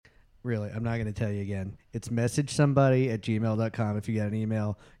Really, I'm not going to tell you again. It's messagesomebody@gmail.com if you got an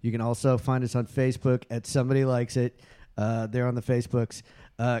email. You can also find us on Facebook at Somebody Likes It. They're on the Facebooks.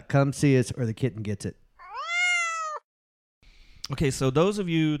 Come see us or the kitten gets it. Okay, so those of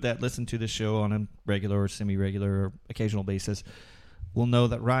you that listen to this show on a regular or semi-regular or occasional basis will know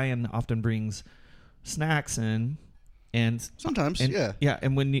that Ryan often brings snacks in. And sometimes, yeah. Yeah,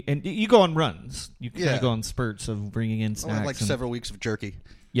 and when you go on runs. You kind Yeah. of go on spurts of bringing in snacks. Like several weeks of jerky.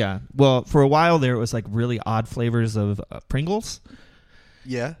 Yeah. Well, for a while there, it was like really odd flavors of Pringles.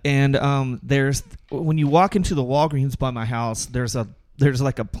 Yeah. And when you walk into the Walgreens by my house, there's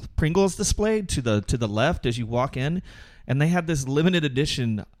like a Pringles displayed to the left as you walk in, and they had this limited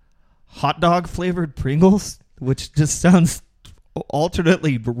edition hot dog flavored Pringles, which just sounds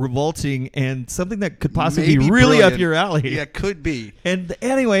alternately revolting and something that could possibly be really brilliant. up your alley. Yeah, could be. And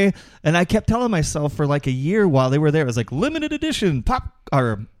anyway, and I kept telling myself for like a year while they were there, it was like limited edition pop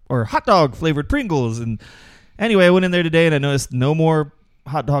or hot dog flavored Pringles. And anyway, I went in there today and I noticed no more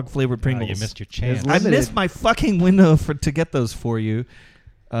hot dog flavored Pringles. You missed your chance. I missed my fucking window to get those for you.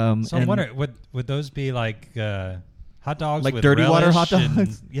 So I'm wondering, would those be like hot dogs like with dirty water relish hot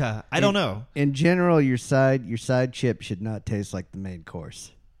dogs? Yeah, I don't know. In general, your side chip should not taste like the main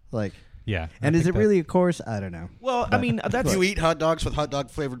course. Like, yeah. and is it really a course? I don't know. Well, I mean, that's You eat hot dogs with hot dog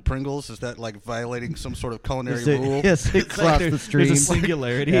flavored Pringles? Is that like violating some sort of culinary rule? Yes, it crossed the stream. there's a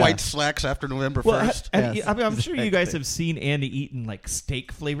singularity. White slacks after November Well, 1st. I'm sure you guys have seen Andy eating like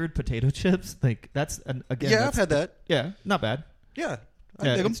steak flavored potato chips. Like that's I've had that. Yeah, not bad. Yeah.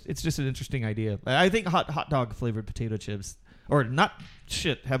 Yeah, dig 'em. it's just an interesting idea. I think hot dog flavored potato chips, or not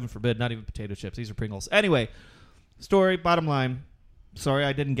heaven forbid, not even potato chips. These are Pringles. Anyway, story, bottom line. Sorry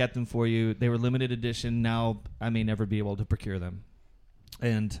I didn't get them for you. They were limited edition. Now I may never be able to procure them.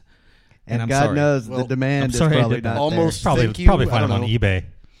 And I'm God sorry. knows Well, the demand I'm is sorry I probably did not that. Almost probably thank you. find I them don't on know. eBay.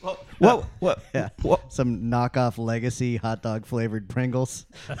 What? there. Yeah. Some knockoff legacy hot dog flavored Pringles.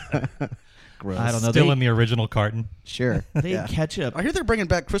 Gross. I don't know. Still They- in the original carton. Sure. They yeah. ketchup. I hear they're bringing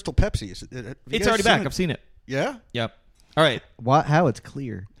back Crystal Pepsi. Have you It's guys already seen back. it? I've seen it. Yeah? Yep. All right. How it's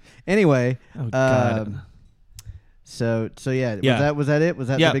clear. Anyway. Oh, God. So yeah. Yeah. Was that it? Was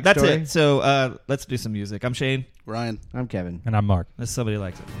that Yeah, the big that's story? it. So let's do some music. I'm Shane. Ryan. I'm Kevin. And I'm Mark. Unless somebody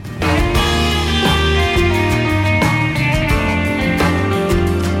likes it.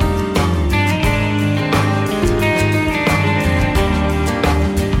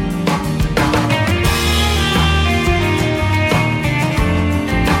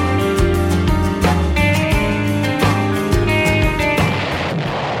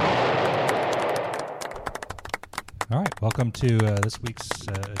 All right. Welcome to this week's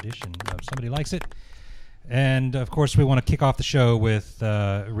edition of Somebody Likes It. And, of course, we want to kick off the show with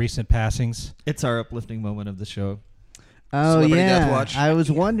recent passings. It's our uplifting moment of the show. Oh Celebrity yeah. Death Watch. I was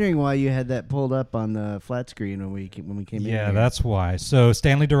wondering why you had that pulled up on the flat screen when we came in. Yeah, here. that's why. So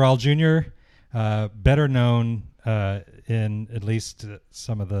Stanley Durrell Jr., better known in at least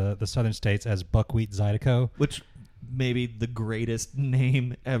some of the southern states as Buckwheat Zydeco. Which may be the greatest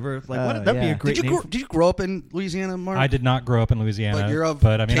name ever. Like, that'd be yeah. a great name. Did you grow up in Louisiana, Mark? I did not grow up in Louisiana, But you're of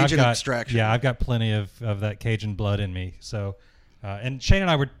but I mean, Cajun I've got extraction. Yeah, I've got plenty of that Cajun blood in me. So, and Shane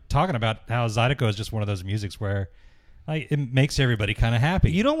and I were talking about how Zydeco is just one of those musics where it makes everybody kind of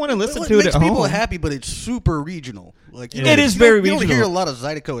happy. You don't want to listen Well, to it makes at people home. happy, but it's super regional. Like It is very You don't hear regional. a lot of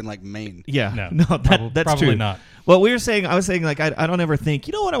Zydeco in like Maine. Yeah, No, that's probably true. not. Well, I was saying like I don't ever think,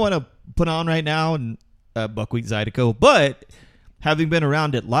 you know what I want to put on right now, and Buckwheat Zydeco, but having been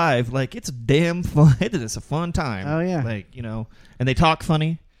around it live, like it's damn fun. It's a fun time. Oh, yeah. like and they talk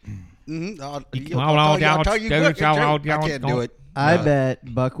funny. Mm-hmm. I'll I tell you good. I can't do it. I No.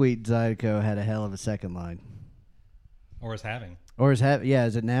 bet Buckwheat Zydeco had a hell of a second line. Or is having. Or is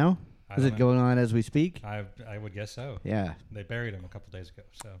it now? I Is don't it know. going on as we speak? I would guess so. Yeah. They buried him a couple days ago.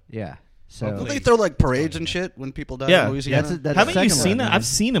 So Yeah. So Don't Hopefully- they throw like parades and shit when people die Yeah. in Louisiana? that's Haven't you second seen line, that? man. I've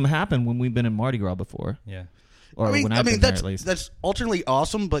seen them happen when we've been in Mardi Gras before, yeah. or when I've been there at least. that's alternately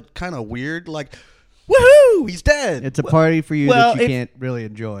awesome, but kind of weird. Like, woohoo, he's dead. It's a party for you well, that you it- can't really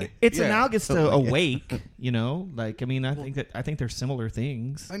enjoy. It's Yeah. analogous to Something like it. Awake, Like, I mean, I think they're similar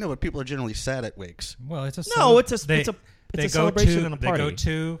things. I know, but people are generally sad at wakes. Well, it's a No, it's a they- it's a they it's a go celebration to and a they party. go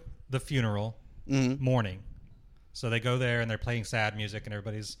to the funeral Mm-hmm. morning, so they go there and they're playing sad music and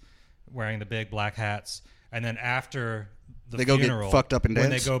everybody's wearing the big black hats, and then after the They go get funeral, fucked up and when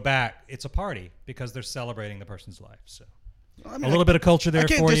dance? they go back, it's a party because they're celebrating the person's life. So I mean, a little bit of culture there I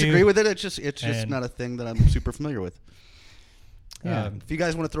can't for disagree you. with it. It's just And- not a thing that I'm super familiar with. Yeah. If you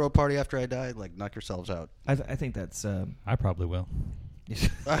guys want to throw a party after I die, like knock yourselves out. I think that's I probably will.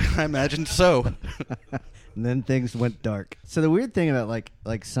 I imagine so. And then things went dark. So the weird thing about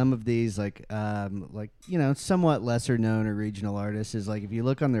like some of these somewhat lesser known or regional artists is like if you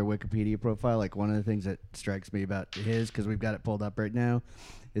look on their Wikipedia profile, like one of the things that strikes me about his, because we've got it pulled up right now,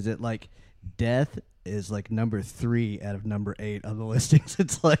 is that like Death is like number 3 out of number 8 on the listings.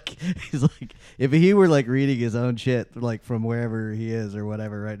 It's like he's like if he were like reading his own shit like from wherever he is or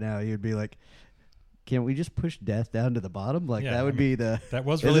whatever right now, he would be like, can't we just push Death down to the bottom? Like that would be the. That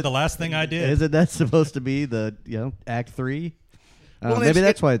was really the last thing I did. Isn't that supposed to be the Act 3? Maybe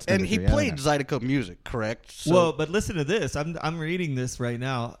that's why it's. And he three. played Zydeco music, correct? So well, but listen to this. I'm reading this right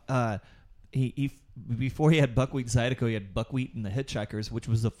now. He before he had Buckwheat Zydeco, he had Buckwheat and the Hitchhikers, which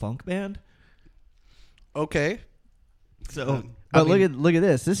was a funk band. Okay. So, but look at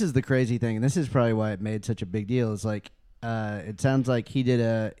this. This is the crazy thing, and this is probably why it made such a big deal. It's like. It sounds like he did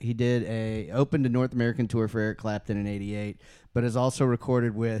a opened a North American tour for Eric Clapton in '88, but has also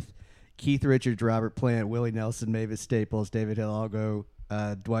recorded with Keith Richards, Robert Plant, Willie Nelson, Mavis Staples, David Hidalgo,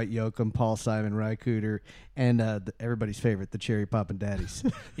 Dwight Yoakam, Paul Simon, Ry Cooder, and everybody's favorite, the Cherry Poppin' Daddies.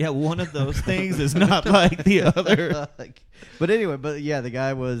 Yeah, one of those things is not like the other. But anyway, the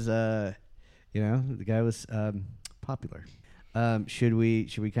guy was popular. Should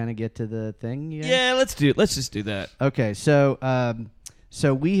we kind of get to the thing? Yeah, let's just do that. Okay, so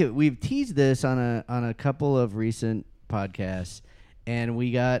we've teased this on a couple of recent podcasts, and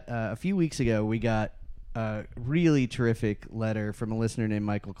we got a few weeks ago we got a really terrific letter from a listener named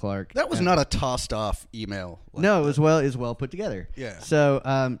Michael Clark. That was not a tossed off email. No, it was well put together. Yeah.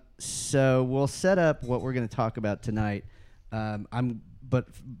 So we'll set up what we're going to talk about tonight. But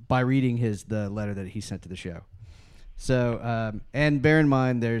by reading the letter that he sent to the show. So, and bear in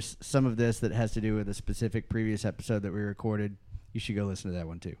mind, there's some of this that has to do with a specific previous episode that we recorded. You should go listen to that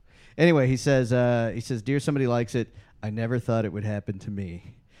one too. Anyway, he says, "Dear Somebody Likes It, I never thought it would happen to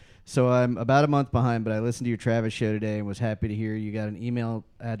me. So I'm about a month behind, but I listened to your Travis show today and was happy to hear you got an email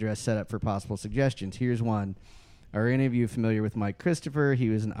address set up for possible suggestions. Here's one. Are any of you familiar with Mike Christopher? He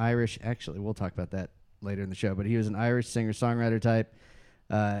was an Irish, actually, we'll talk about that later in the show, but he was an Irish singer-songwriter type.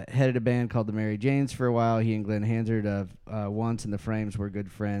 Headed a band called the Mary Janes for a while. He and Glenn Hansard of Once and the Frames were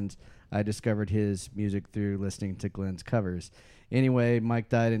good friends. I discovered his music through listening to Glenn's covers. Anyway, Mike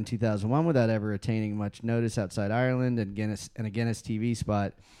died in 2001 without ever attaining much notice outside Ireland and a Guinness TV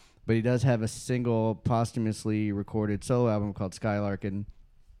spot, but he does have a single posthumously recorded solo album called Skylarkin.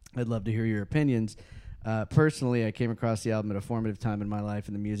 I'd love to hear your opinions. Personally, I came across the album at a formative time in my life,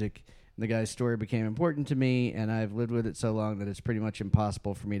 and the music and the guy's story became important to me, and I've lived with it so long that it's pretty much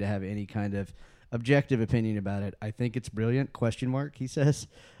impossible for me to have any kind of objective opinion about it. I think it's brilliant, ? He says.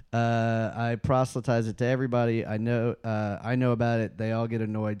 I proselytize it to everybody. I know about it. They all get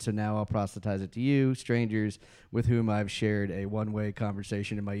annoyed, so now I'll proselytize it to you, strangers with whom I've shared a one-way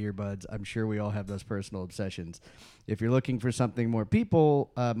conversation in my earbuds. I'm sure we all have those personal obsessions. If you're looking for something more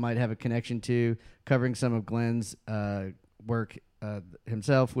people might have a connection to, covering some of Glenn's work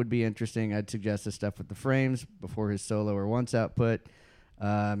himself would be interesting. I'd suggest the stuff with the Frames before his solo or Once output.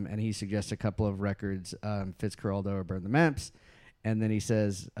 And he suggests a couple of records, Fitzcarraldo or Burn the Maps. And then he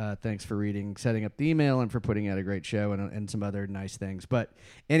says, thanks for reading, setting up the email, and for putting out a great show and some other nice things. But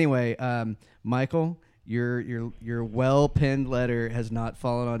anyway, Michael, your well-penned letter has not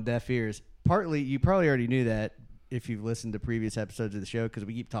fallen on deaf ears. Partly, you probably already knew that if you've listened to previous episodes of the show, because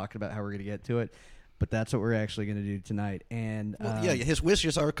we keep talking about how we're going to get to it. But that's what we're actually going to do tonight. And his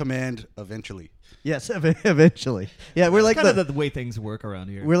wishes are command eventually. Yes, eventually. Yeah, we're like kind of the way things work around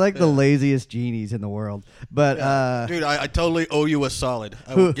here. We're like the laziest genies in the world. But dude, I totally owe you a solid.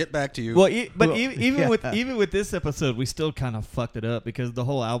 I will get back to you. Well, even with this episode, we still kind of fucked it up because the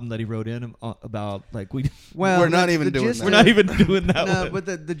whole album that he wrote in about we're not even doing that. We're not even doing that. No, but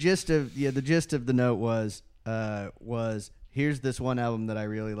the gist of the note was here's this one album that I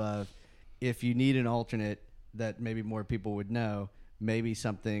really love. If you need an alternate that maybe more people would know, maybe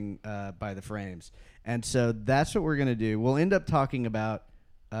something by the Frames. And so that's what we're going to do. We'll end up talking about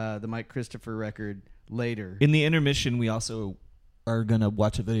the Mike Christopher record later. In the intermission, we also are going to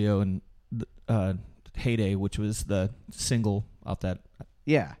watch a video and Heyday, which was the single off that.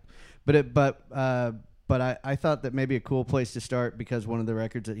 Yeah. But I thought that maybe a cool place to start, because one of the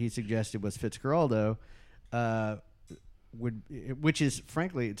records that he suggested was Fitzcarraldo, which is,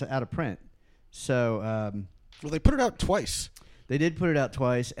 frankly, it's out of print. So, well, they put it out twice. They did put it out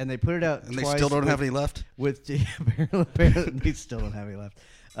twice, and they put it out and twice. They still don't have any left? Apparently, they still don't have any left.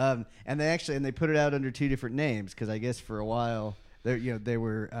 And they put it out under two different names, because I guess for a while, they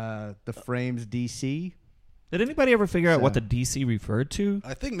were the Frames DC. Did anybody ever figure out what the DC referred to?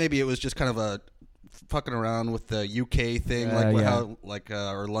 I think maybe it was just kind of fucking around with the UK thing, like yeah. how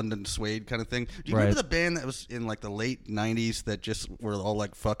or London Suede kind of thing. Do you Right. remember the band that was in like the late '90s that just were all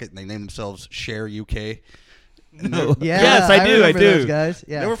like fuck it and they named themselves Share UK? No. Yeah, Yes, I do. I remember do. those guys.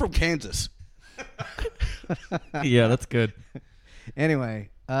 Yeah. They were from Kansas. Yeah, that's good. Anyway,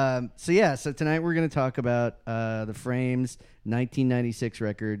 so tonight we're going to talk about the Frames 1996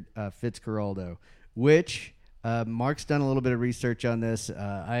 record, Fitzcarraldo, which Mark's done a little bit of research on this.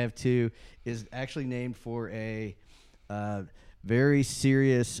 I have too. Is actually named for a very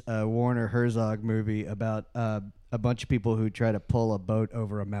serious Warner Herzog movie about a bunch of people who try to pull a boat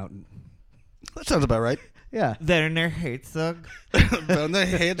over a mountain. That sounds about right. Yeah. Werner Herzog. On the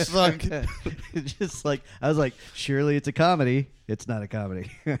Herzog. Just like I was like, surely it's a comedy. It's not a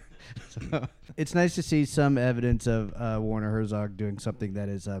comedy. So, it's nice to see some evidence of Warner Herzog doing something that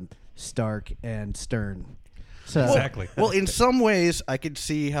is stark and stern. So Exactly. Well, in some ways, I could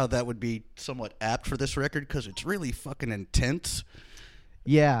see how that would be somewhat apt for this record because it's really fucking intense.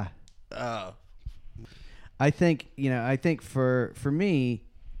 yeah, Uh, I think for me,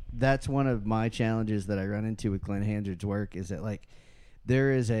 that's one of my challenges that I run into with Glenn Hansard's work is that like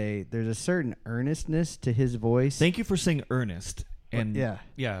there's a certain earnestness to his voice. Thank you for saying earnest. And yeah.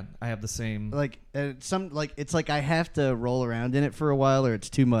 I have the same. Like it's like I have to roll around in it for a while or it's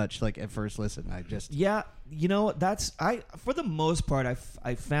too much. Like at first listen, I just Yeah, for the most part,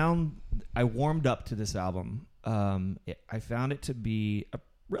 I found I warmed up to this album. I found it to be a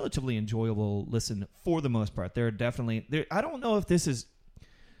relatively enjoyable listen for the most part. There are definitely I don't know if this is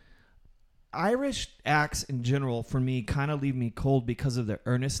Irish acts in general for me kind of leave me cold because of the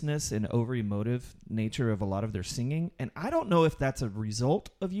earnestness and over emotive nature of a lot of their singing, and I don't know if that's a result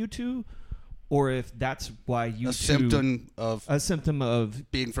of U2 or if that's why U2 a symptom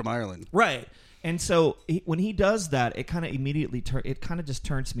of being from Ireland. right. And so when he does that, it kind of immediately it kind of just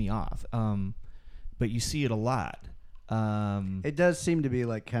turns me off. But you see it a lot. it does seem to be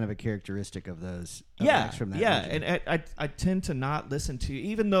like kind of a characteristic of those. Yeah, from that yeah, region. and I tend to not listen to,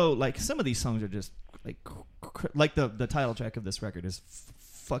 even though like some of these songs are just like the title track of this record is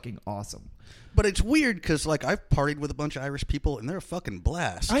fucking awesome. But it's weird because like I've partied with a bunch of Irish people and they're a fucking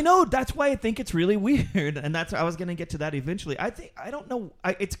blast. I know, that's why I think it's really weird, and that's I was going to get to that eventually. I don't know.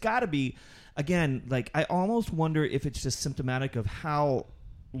 It's got to be again like I almost wonder if it's just symptomatic of how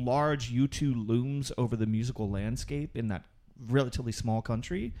large U2 looms over the musical landscape in that relatively small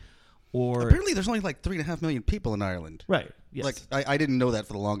country, or apparently there's only like 3.5 million people in Ireland. right? Yes. Like I didn't know that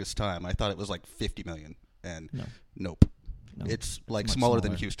for the longest time. I thought it was like 50 million, and nope. No, it's like much smaller than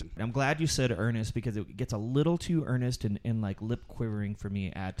smaller. Houston. I'm glad you said earnest because it gets a little too earnest and like lip quivering for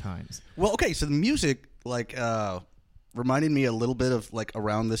me at times. Well, okay, so the music like reminded me a little bit of like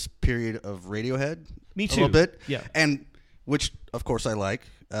around this period of Radiohead. Me A too. little bit. Yeah. And which of course I like.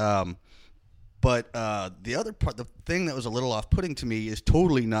 But the other part, the thing that was a little off-putting to me is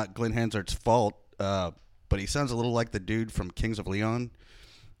totally not Glenn Hansard's fault. But he sounds a little like the dude from Kings of Leon,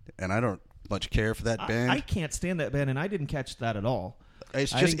 and I don't much care for that band. I can't stand that band, and I didn't catch that at all.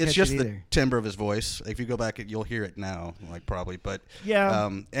 It's I just didn't it's catch just it the either. timbre of his voice. If you go back, you'll hear it now, like probably. But Yeah.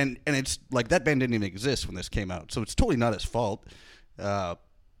 and it's like that band didn't even exist when this came out, so it's totally not his fault.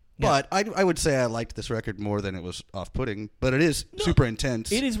 But I would say I liked this record more than it was off-putting. But it is super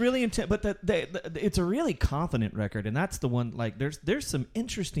intense. It is really intense, but it's a really confident record, and that's the one. Like, there's some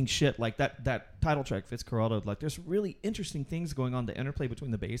interesting shit, like that title track, Fitzcarraldo. Like, there's really interesting things going on. The interplay between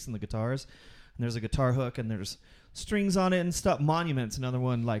the bass and the guitars, and there's a guitar hook, and there's strings on it and stuff. Monument's another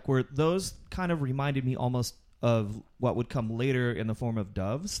one, like where those kind of reminded me almost of what would come later in the form of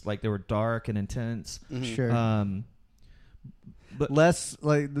Doves. Like, they were dark and intense. Sure. But less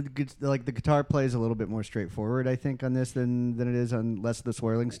like the guitar plays a little bit more straightforward, I think, on this than it is on less of the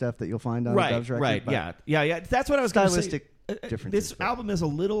swirling stuff that you'll find on Dove's record. Right, but yeah. That's what I was going to say. stylistic differences. This but- album is a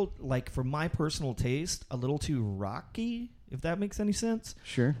little, like, for my personal taste, a little too rocky, if that makes any sense.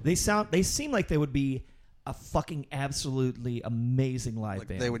 Sure. They seem like they would be a fucking absolutely amazing live Like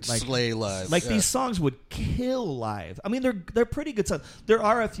band. they would Like, slay live. Like Yeah. these songs would kill live. I mean, they're pretty good songs. There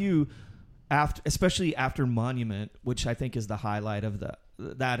are a few especially after Monument, which I think is the highlight of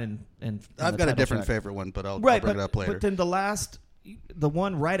that and I've the got a title different track. favorite one, but I'll Right, bring it up later. But then the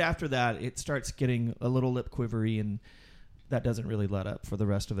one right after that, it starts getting a little lip quivery, and that doesn't really let up for the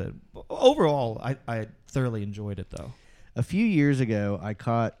rest of it. Overall, I thoroughly enjoyed it, though. A few years ago, I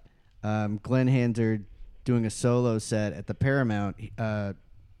caught Glenn Hansard doing a solo set at the Paramount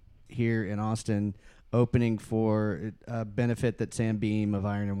here in Austin, opening for a benefit that Sam Beam of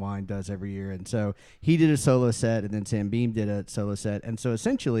Iron and Wine does every year. And so he did a solo set, and then Sam Beam did a solo set. And so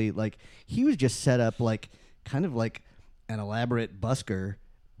essentially, like, he was just set up like kind of like an elaborate busker,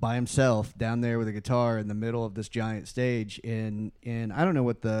 by himself down there with a guitar in the middle of this giant stage. In I don't know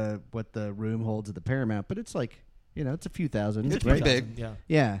what the room holds at the Paramount, but it's like, it's a few thousand. It's right? pretty big. Yeah.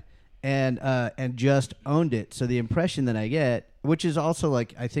 Yeah. And just owned it. So the impression that I get, which is also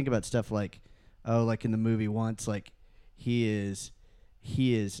like, I think about stuff like, like in the movie Once, like he is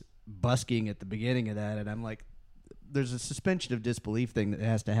busking at the beginning of that, and I'm like, there's a suspension of disbelief thing that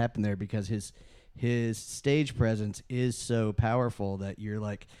has to happen there because his stage presence is so powerful that you're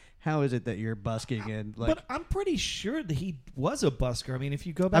like, how is it that you're busking and like? But I'm pretty sure that he was a busker. I mean, if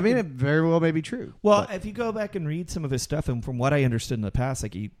you go back, I mean, it very well may be true. Well, if you go back and read some of his stuff, and from what I understood in the past,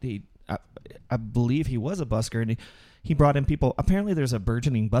 like I believe he was a busker, and he brought in people. Apparently, there's a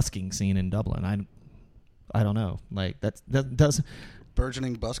burgeoning busking scene in Dublin. I don't know. Like that does.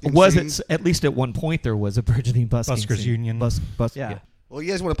 Burgeoning busking Was scene? it at least at one point there was a burgeoning busking Buskers scene. Union. Yeah. Well, you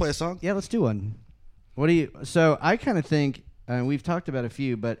guys want to play a song? Yeah, let's do one. What do you? So I kind of think, and we've talked about a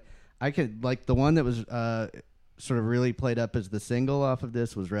few, but I could like the one that was sort of really played up as the single off of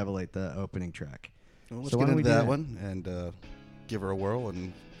this was "Revelate," the opening track. Well, let's So why get don't into we do that that? one and give her a whirl,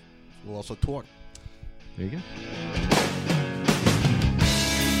 and we'll also tour. There you go.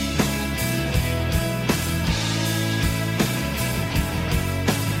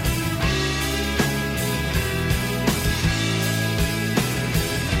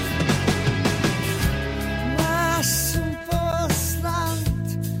 My simple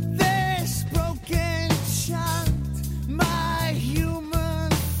slant, this broken chant, my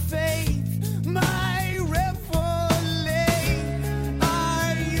human faith, my revelation.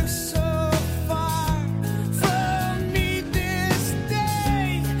 Are you so far from me this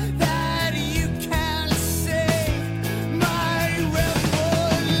day that you can't save my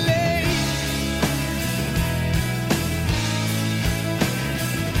revelation?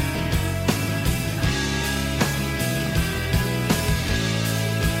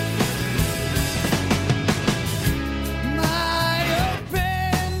 My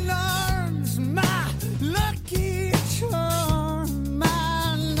open arms, my lucky charm,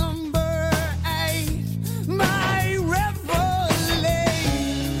 my number 8, my revelation.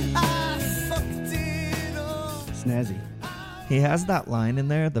 I fucked it all. Snazzy. He has that line in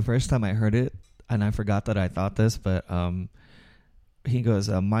there the first time I heard it, and I forgot that I thought this, but he goes,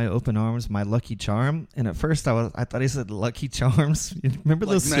 "My open arms, my lucky charm." And at first I thought he said Lucky Charms. You remember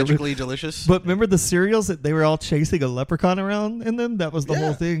Like those magically delicious. But remember the cereals that they were all chasing a leprechaun around in them? That was the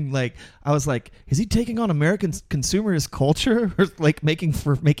whole thing. Like I was like, is he taking on American consumerist culture or like making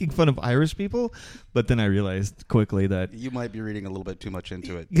fun of Irish people? But then I realized quickly that You might be reading a little bit too much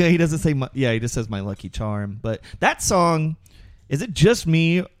into it. he doesn't say he just says my lucky charm. But that song, is it just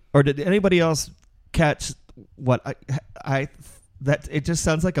me or did anybody else catch what I that it just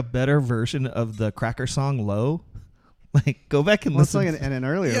sounds like a better version of the Cracker song "Low"? Like go back and Well, it's listen. like an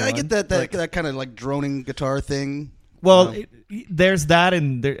earlier Yeah, I one. get that Like, that kind of like droning guitar thing. Well, there's that,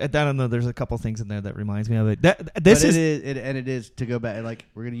 and I don't know. There's a couple things in there that reminds me of it. This but is it is to go back. Like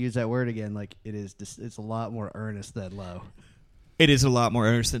we're gonna use that word again. Like it is. It's a lot more earnest than low. it is a lot more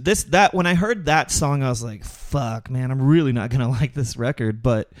earnest. That when I heard that song, I was like, "Fuck, man, I'm really not gonna like this record."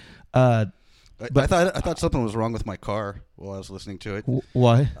 But I thought something was wrong with my car while I was listening to it.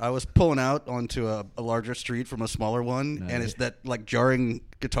 why? I was pulling out onto a larger street from a smaller one, and it's that like jarring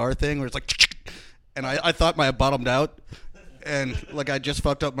guitar thing where it's like, and I thought I bottomed out, and like I just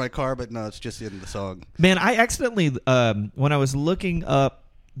fucked up my car, but no, it's just in the song. Man, I accidentally when I was looking up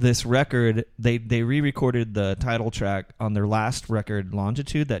this record, they re-recorded the title track on their last record,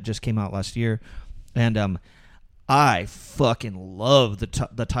 Longitude, that just came out last year, and I fucking love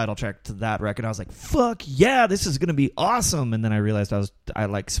the title track to that record. I was like, "Fuck yeah, this is gonna be awesome!" And then I realized I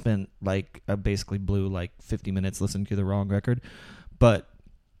basically blew like 50 minutes listening to the wrong record, but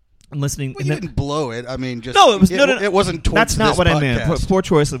I'm listening. Well, you didn't blow it. I mean, just No, it was no. It wasn't. Towards That's not this what I meant. podcast. Poor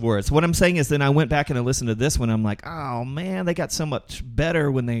choice of words. What I'm saying is, then I went back and I listened to this one. I'm like, oh man, they got so much better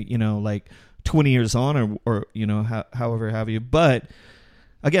when they, like 20 years on, or however have you. But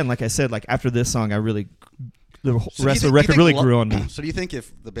again, like I said, like after this song, the So rest do of the you record think really grew on me. So do you think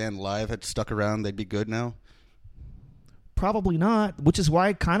if the band live had stuck around, they'd be good now? Probably not. Which is why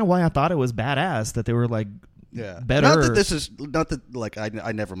I thought it was badass that they were like Yeah, better. Not that like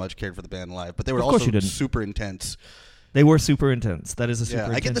I never much cared for the band live, but they were Of course also you didn't. super intense. They were super intense. That is a super. Yeah,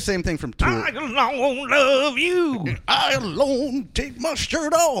 I get the intense. same thing from Tool. I alone love you. I alone take my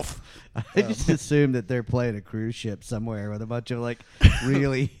shirt off. I just assume that they're playing a cruise ship somewhere with a bunch of like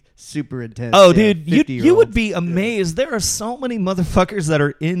really super intense. Oh, yeah, dude, you 50-year-olds. would be amazed. There are so many motherfuckers that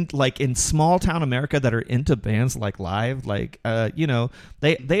are in small town America that are into bands like Live. Like,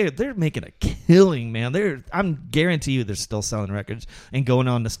 they're making a killing, man. I'm guarantee you they're still selling records and going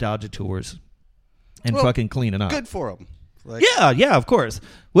on nostalgia tours and Well, fucking cleaning up. Good for them. Like, Yeah, of course.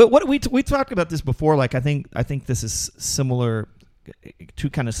 What we talked about this before. Like, I think this is similar to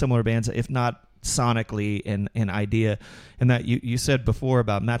kind of similar bands, if not sonically and idea. And that you said before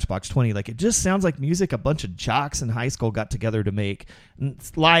about Matchbox 20, like it just sounds like music a bunch of jocks in high school got together to make. And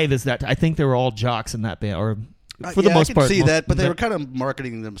Live is that I think they were all jocks in that band, or for the yeah, most I can part. see that, but they were kind of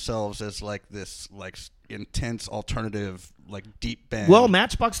marketing themselves as like this like intense alternative like deep band. Well,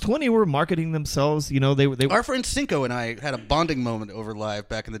 Matchbox 20 were marketing themselves. They Our friend Cinco and I had a bonding moment over Live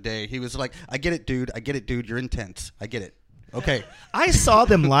back in the day. He was like, I get it, dude. You're intense. I get it. Okay. I saw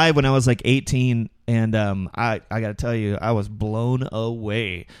them live when I was like 18, and I got to tell you, I was blown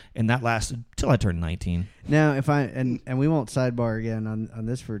away, and that lasted till I turned 19. Now, if I and we won't sidebar again on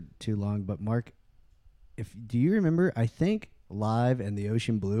this for too long, but Mark, do you remember? I think Live and the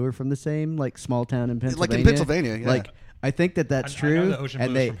Ocean Blue are from the same like small town in Pennsylvania. Like in Pennsylvania, yeah. Like I think that's true. I know the Ocean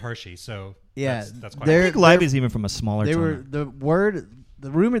and Blue is from Hershey, so yeah, that's quite. I think Live is even from a smaller They town. were the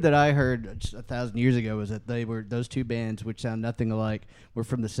rumor that I heard just 1,000 years ago was that they were those two bands, which sound nothing alike, were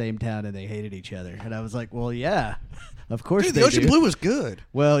from the same town and they hated each other. And I was like, well, yeah, of course Dude, they the Ocean do. Blue was good.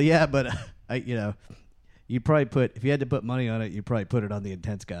 Well, yeah, but you'd probably if you had to put money on it, you'd probably put it on the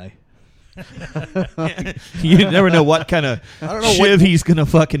intense guy. You never know what kind of I don't know shiv he's gonna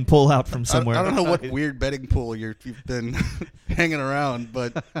fucking pull out from somewhere. I don't know what weird betting pool you've been hanging around,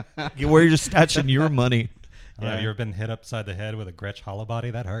 but Where you're just stashing your money. Yeah, have you ever been hit upside the head with a Gretsch hollow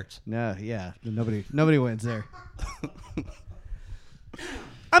body? That hurts. No, yeah, nobody wins there.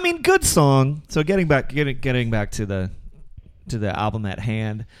 I mean, good song. So getting back to the album at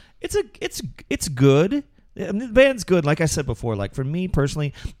hand, it's good. I mean, the band's good. Like I said before, like for me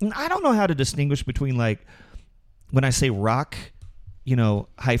personally, I don't know how to distinguish between like when I say rock,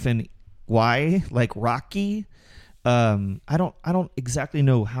 hyphen Y, like Rocky. I don't exactly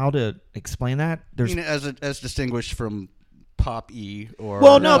know how to explain that. I mean, as distinguished from pop E or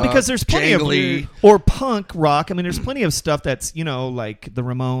No, because there's plenty jangly. of or punk rock. I mean, there's plenty of stuff that's like the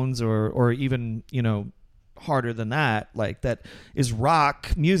Ramones or even harder than that, like that is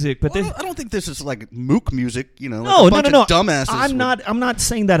rock music. But Well, I don't think this is like mook music. Like no, a bunch of dumbasses. I'm not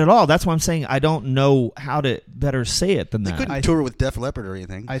saying that at all. That's why I'm saying I don't know how to better say it than They that. couldn't tour with Def Leppard or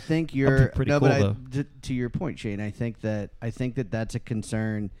anything. I think That'd be pretty cool, though. To your point, Shane, I think that that's a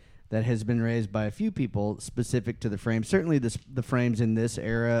concern that has been raised by a few people specific to the Frames. Certainly, the Frames in this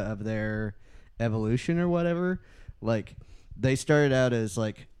era of their evolution or whatever, like they started out as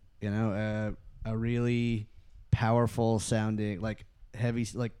like a really powerful sounding, like heavy,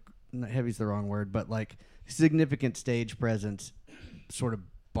 like not heavy's the wrong word, but like significant stage presence, sort of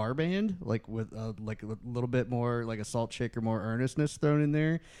bar band, like with like a little bit more like a salt shaker, more earnestness thrown in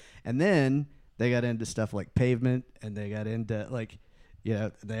there, and then they got into stuff like Pavement, and they got into like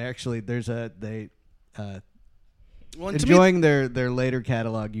they actually enjoying their later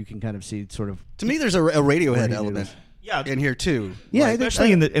catalog. You can kind of see sort of To me, there's a Radiohead he element Yeah, in here too. yeah, Like,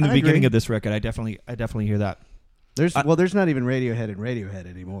 especially in the I beginning agree. of this record, I definitely hear that. There's not even Radiohead in Radiohead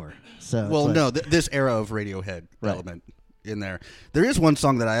anymore. So well, but- no, this era of Radiohead Right. element in there. There is one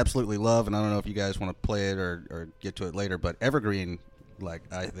song that I absolutely love, and I don't know if you guys want to play it or get to it later, but Evergreen, like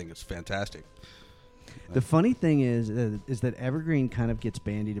I think it's fantastic. The funny thing is that Evergreen kind of gets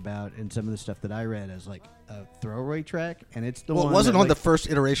bandied about in some of the stuff that I read as like a throwaway track, and it's the Well, one it wasn't that, on the like, first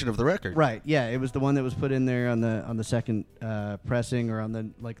iteration of the record. right. Yeah, it was the one that was put in there on the second pressing or on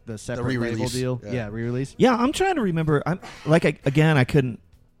the separate label re-release. deal. Yeah. Yeah, re-release. Yeah, I'm trying to remember. I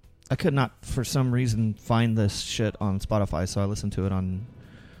could not for some reason find this shit on Spotify, so I listened to it on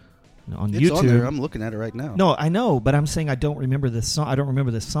It's YouTube. on there. I'm looking at it right now. No, I know, but I'm saying I don't remember this song. I don't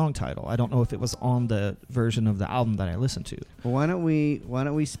remember this song title. I don't know if it was on the version of the album that I listened to. Well, why don't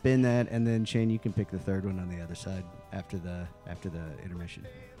we spin that, and then Shane, you can pick the third one on the other side after the intermission.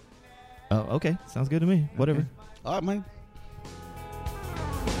 Oh, okay, sounds good to me. Whatever. All right, man.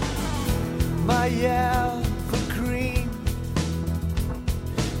 My evergreen,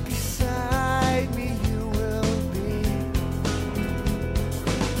 beside me you will be.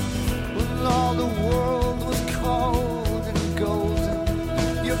 When all the world was cold and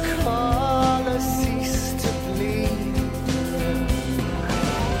golden, your color ceased to bleed.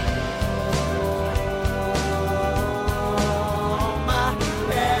 Oh, my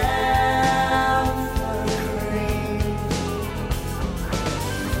evergreen.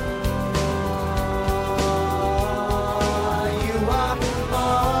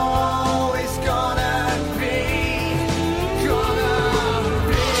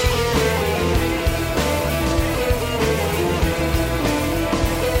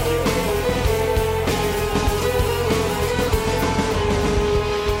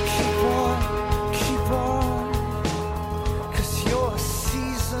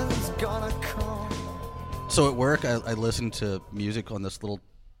 work, I listen to music on this little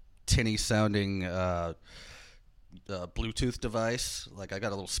tinny sounding Bluetooth device. Like I got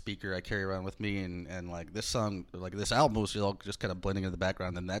a little speaker I carry around with me, and like this song, like this album was all just kind of blending in the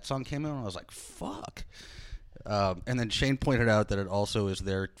background. Then that song came out, and I was like, "Fuck!" And then Shane pointed out that it also is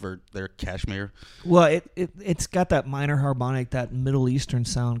their Kashmir. Well, it's got that minor harmonic, that Middle Eastern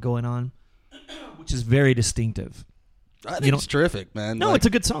sound going on, which is very distinctive. I think it's terrific, man. No, like, it's a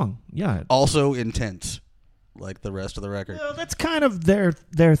good song. Yeah. Also intense, like the rest of the record. Well, that's kind of their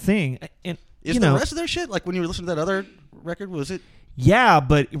thing. And Is the rest of their shit like when you listen to that other record? Was it? Yeah,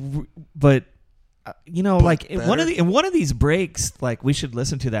 but like in better? one of these breaks, like we should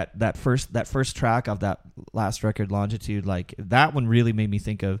listen to that first track of that last record, Longitude. Like that one really made me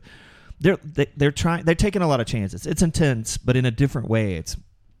think of they're taking a lot of chances. It's intense, but in a different way.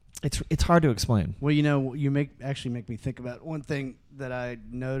 It's hard to explain. Well, you make me think about one thing that I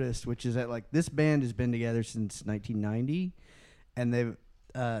noticed, which is that like this band has been together since 1990, and they've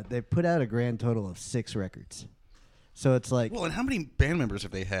put out a grand total of 6 records. So it's like, well, and how many band members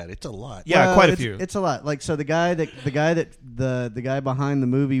have they had? It's a lot. Yeah, well, quite a few. It's a lot. Like so, the guy behind the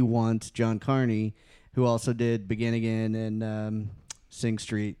movie once, John Carney, who also did Begin Again and Sing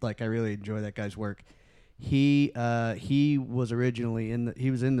Street. Like I really enjoy that guy's work. He was originally in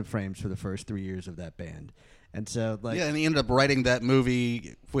the Frames for the first 3 years of that band, and so like Yeah, and he ended up writing that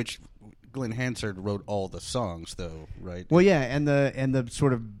movie, which Glenn Hansard wrote all the songs, though, right? Well, yeah, and the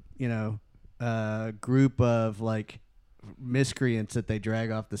sort of group of like miscreants that they drag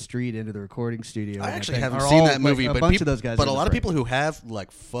off the street into the recording studio. I actually haven't are seen all, that movie, like, but a bunch of those guys. But are a in lot the of people Frames. who have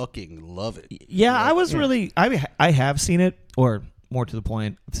like fucking love it. Yeah, Like, I was really I have seen it, or more to the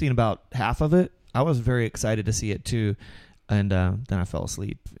point, I've seen about half of it. I was very excited to see it too, and then I fell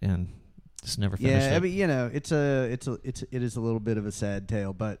asleep and just never finished it. I mean, it is a little bit of a sad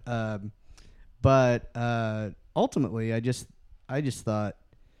tale, but ultimately, I just thought,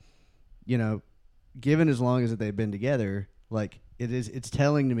 given as long as they've been together, like it's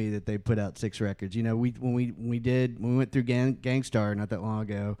telling to me that they put out 6 records. When we went through Gangstar not that long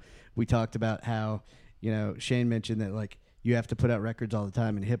ago, we talked about how Shane mentioned that like you have to put out records all the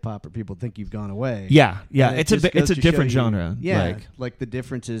time in hip hop or people think you've gone away. Yeah. And It's just a goes to different show you- genre. Yeah, like the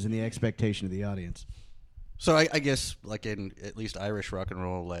differences in the expectation of the audience. So I guess like in at least Irish rock and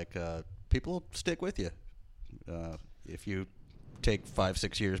roll, like people stick with you if you take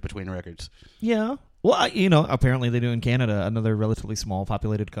 5-6 years between records. Yeah. Well, apparently they do in Canada, another relatively small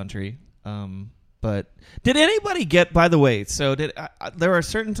populated country. But did anybody get? By the way, so there are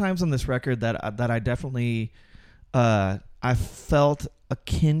certain times on this record that I definitely I felt a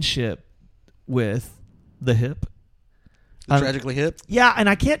kinship with the Hip. Tragically Hip? Yeah, and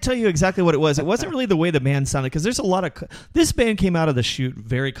I can't tell you exactly what it was. It wasn't really the way the band sounded, because there's a lot of... This band came out of the chute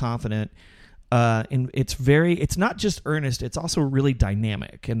very confident, and it's not just earnest, it's also really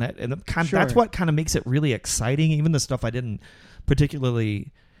dynamic, and that's what kind of makes it really exciting. Even the stuff I didn't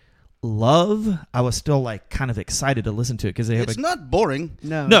particularly love, I was still like kind of excited to listen to it, because they have It's not boring.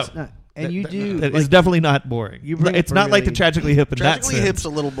 No, No. it's not. And you do. It's definitely not boring. You bring It's up a not like the really- Tragically Hip in that Tragically sense. Hip's a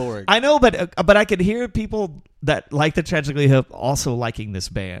little boring. I know, but I could hear people that like the Tragically Hip also liking this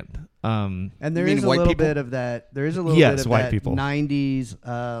band. And there You is mean a white little people? bit of that. There is a little Yes, bit of white that people. 90s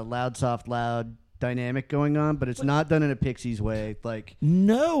loud, soft, loud dynamic going on, but it's not done in a Pixies way. Like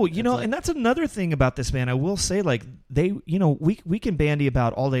No, like- and that's another thing about this band. I will say, like they, we can bandy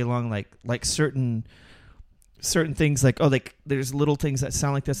about all day long, like certain things, like there's little things that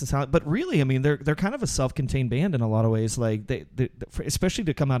sound like this and sound, but really, I mean, they're kind of a self-contained band in a lot of ways. Like they especially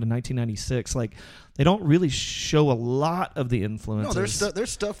to come out in 1996, like they don't really show a lot of the influences. No,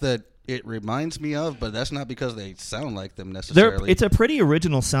 there's stuff that it reminds me of, but that's not because they sound like them necessarily. It's a pretty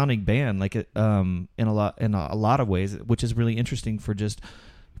original sounding band, like in a lot of ways, which is really interesting for just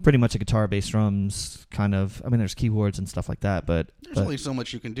pretty much a guitar, bass, drums kind of. I mean, there's keyboards and stuff like that, but There's only so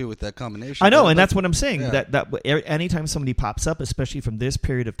much you can do with that combination. I know, But- and that's what I'm saying. Yeah. That anytime somebody pops up, especially from this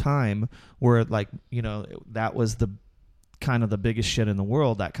period of time, where like that was the kind of the biggest shit in the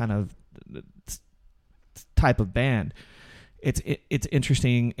world, that kind of type of band. It's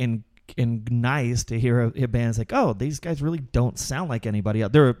interesting and nice to hear a band's like, oh, these guys really don't sound like anybody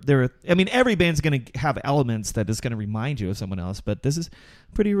else. I mean, every band's going to have elements that is going to remind you of someone else, but this is a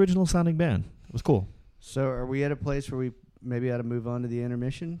pretty original sounding band. It was cool. So are we at a place where we maybe ought to move on to the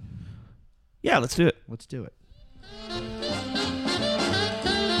intermission? Yeah, let's do it. Let's do it.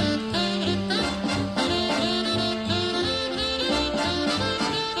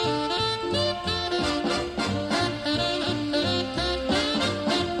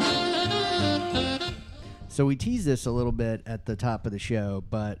 So we teased this a little bit at the top of the show,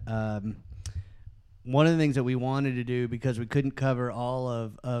 but one of the things that we wanted to do, because we couldn't cover all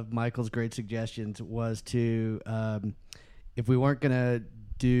of Michael's great suggestions, was to if we weren't going to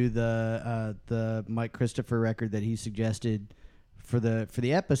do the Mike Christopher record that he suggested for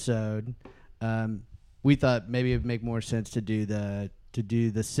the episode, we thought maybe it'd make more sense to do the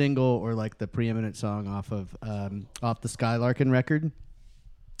single or like the preeminent song off the Skylarkin record.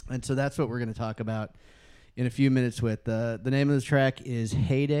 And so that's what we're going to talk about in a few minutes with. The name of the track is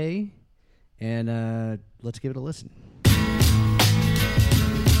Heyday, and let's give it a listen.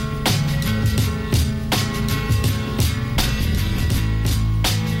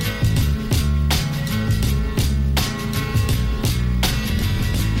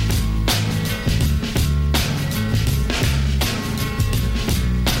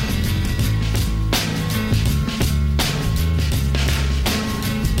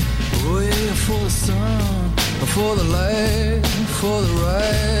 For the light, for the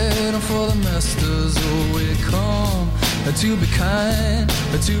right, and for the masters, oh, we come to be kind,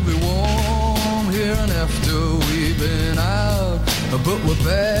 to be warm here and after we've been out, but we're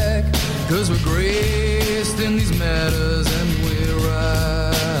back, cause we're graced in these matters and we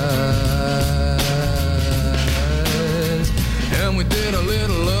rise. And we did a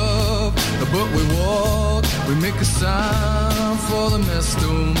little love, but we walk, we make a sign for the master,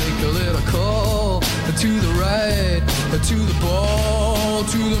 make a little call to the right, to the ball,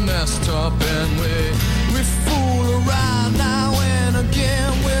 to the mast top, and we fool around now and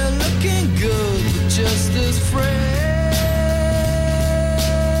again. We're looking good, but just as friends.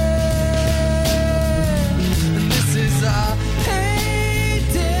 And this is our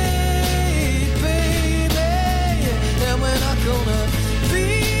heyday, baby, and we're not gonna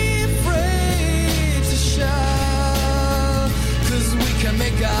be afraid to shout, cause we can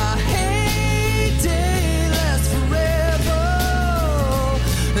make our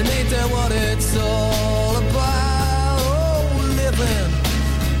and ain't that what it's all about? Oh, living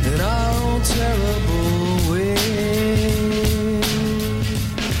in our own terrible way.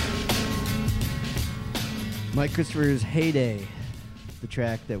 Mike Christopher's Heyday, the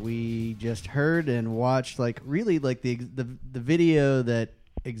track that we just heard and watched. Like, really, like the video that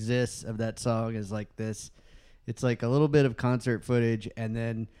exists of that song is like this. It's like a little bit of concert footage, and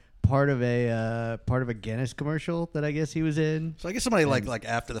then part of a Guinness commercial that I guess he was in. So I guess somebody like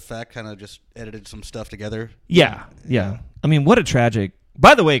after the fact kind of just edited some stuff together. Yeah. I mean, what a tragic.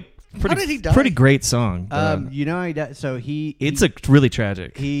 By the way, How did he die? pretty great song. You know, he died. So it's really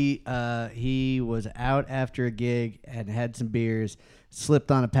tragic. He was out after a gig and had some beers,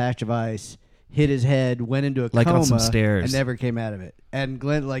 slipped on a patch of ice, hit his head, went into a Like coma, on some stairs. and never came out of it. And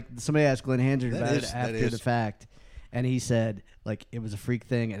Glenn, like somebody asked Glenn Hansard about it after the fact, and he said like it was a freak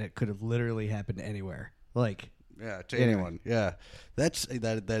thing and it could have literally happened anywhere. Like, yeah, to anyone. Yeah, that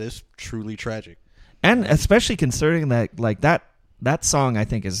is truly tragic. And especially considering that like that song I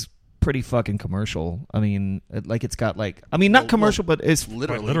think is pretty fucking commercial. I mean, like it's got like not commercial, but it's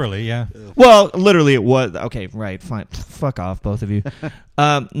Literally, yeah. Well, literally it was. Okay, right, fine. Fuck off, both of you.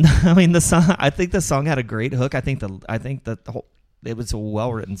 I mean, the song. I think the song had a great hook. I think that the whole. It was a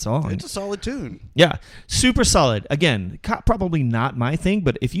well-written song. It's a solid tune. Yeah, super solid. Again, probably not my thing,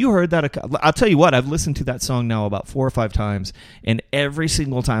 but if you heard that, I'll tell you what, I've listened to that song now about 4 or 5 times, and every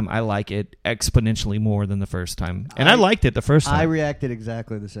single time I like it exponentially more than the first time. And I liked it the first time. I reacted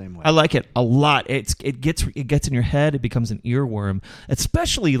exactly the same way. I like it a lot. It gets in your head. It becomes an earworm.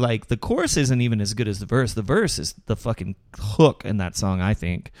 Especially like the chorus isn't even as good as the verse. The verse is the fucking hook in that song, I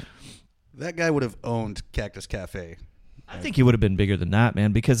think. That guy would have owned Cactus Cafe. I think he would have been bigger than that,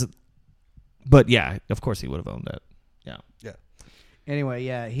 man. But yeah, of course he would have owned that. Yeah. Yeah. Anyway,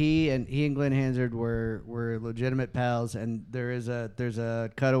 yeah, he and Glenn Hansard were legitimate pals, and there's a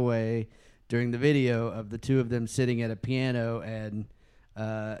cutaway during the video of the two of them sitting at a piano, and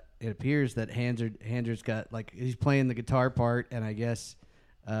it appears that Hansard's got like he's playing the guitar part, and I guess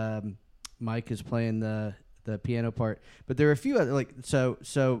Mike is playing the piano part. But there are a few other like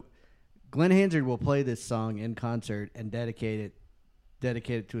so. Glenn Hansard will play this song in concert and dedicate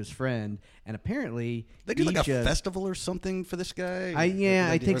it to his friend, and apparently they do like a festival or something for this guy.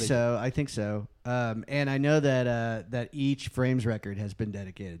 I think so. And I know that each Frames record has been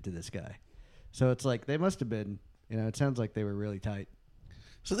dedicated to this guy, so it's like they must have been. It sounds like they were really tight.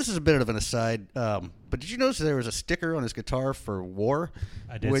 So this is a bit of an aside, but did you notice there was a sticker on his guitar for War?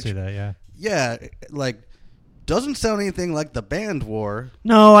 I did see that. Yeah. Yeah, like. Doesn't sound anything like the band War.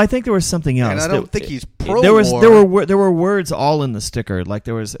 No, I think there was something else. And I don't think he's pro War. There were words all in the sticker. Like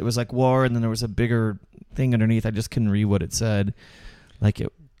it was like War, and then there was a bigger thing underneath. I just couldn't read what it said. Like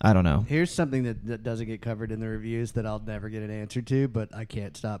it. I don't know. Here's something that doesn't get covered in the reviews that I'll never get an answer to, but I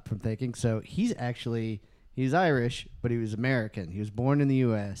can't stop from thinking. So he's Irish, but he was American. He was born in the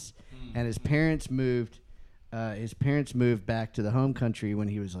U.S. and his parents moved back to the home country when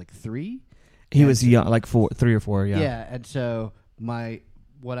he was like 3. He was young, like 3 or 4. Yeah. Yeah, and so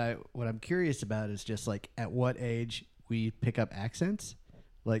what I'm curious about is just like at what age we pick up accents,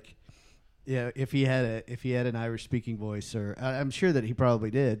 like. Yeah, if he had an Irish speaking voice, or I'm sure that he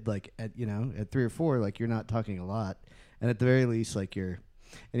probably did. Like at 3 or 4, like you're not talking a lot, and at the very least, like you're.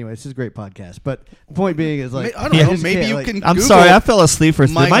 Anyway, this is a great podcast. But the point being is like I don't know. Maybe you can. I'm Google sorry, I fell asleep for.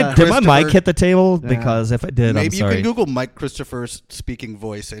 Did Mike my mic Christopher- hit the table? Because if it did, Maybe I'm sorry. you can Google Mike Christopher's speaking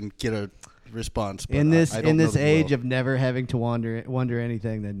voice and get a response. But in this I don't know that you age will. of never having to wonder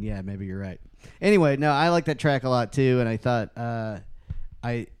anything, then yeah, maybe you're right. Anyway, no, I like that track a lot too, and I thought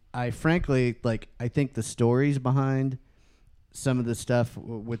I frankly like. I think the stories behind some of the stuff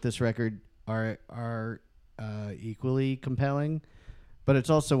with this record are equally compelling, but it's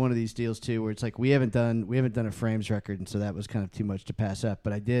also one of these deals too where it's like we haven't done a Frames record, and so that was kind of too much to pass up.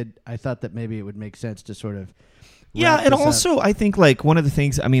 But I thought that maybe it would make sense to sort of wrap and this also up. I think like one of the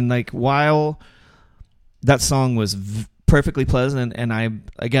things. I mean, like while that song was perfectly pleasant, and I've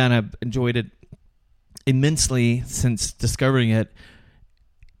enjoyed it immensely since discovering it.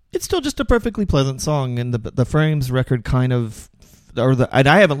 It's still just a perfectly pleasant song, and the Frames record kind of, and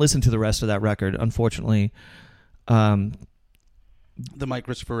I haven't listened to the rest of that record, unfortunately. The Mike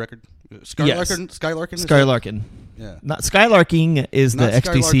Christopher record, Skylarkin. Skylarkin. Yeah, Not Skylarking is the Not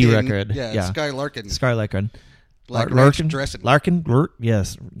XTC Skylarkin, record. Yeah, Skylarkin. Like Larkin. dressing. Larkin.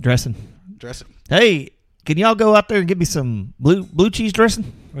 Yes, dressing. Dressing. Hey, can y'all go out there and get me some blue cheese dressing?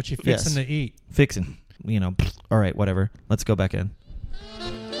 What you fixing Yes. to eat? Fixing. All right, whatever. Let's go back in.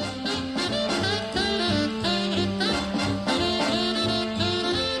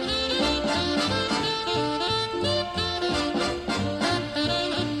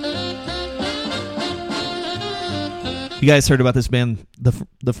 You guys heard about this band,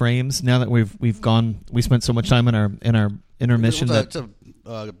 the Frames? Now that we spent so much time in our intermission. It's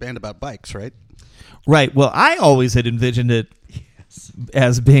a band about bikes, right? Right. Well, I always had envisioned it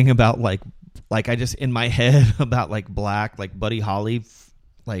as being about like I just in my head about like black, like Buddy Holly,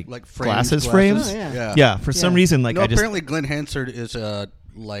 like glasses frames. Oh, yeah. Yeah. For some reason, like no, I just apparently Glenn Hansard is a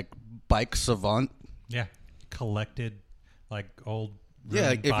like bike savant. Yeah, collected like old. Yeah,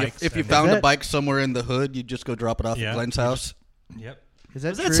 ruined bikes if you and- found a that- bike somewhere in the hood, you just go drop it off Yeah, at Glenn's you house. Yep. Is that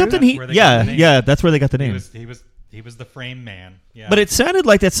was that true? something That's he? where they got the name. Yeah, that's where they got the name. He was the frame man. Yeah. But it sounded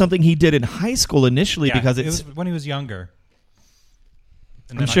like that's something he did in high school initially Yeah, because it it's. was when he was younger.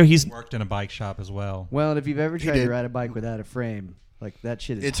 And I'm then sure I he's- worked in a bike shop as well. Well, and if you've ever tried to did. ride a bike without a frame, like that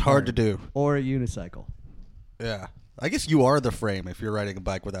shit is It's hard to do. Or a unicycle. Yeah, I guess you are the frame if you're riding a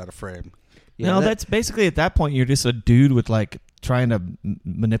bike without a frame. Yeah, no, that- that's basically at that point you're just a dude with like trying to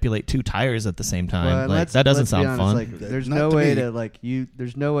manipulate 2 tires at the same time. Well, and like let's- that doesn't let's be sound honest, fun. Like, there's Not no to way me. to like you.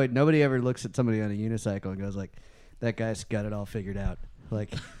 There's no way. Nobody ever looks at somebody on a unicycle and goes like, "That guy's got it all figured out."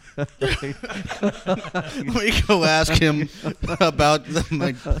 Like, We go ask him about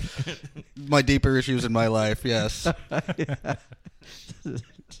my deeper issues in my life. Yes,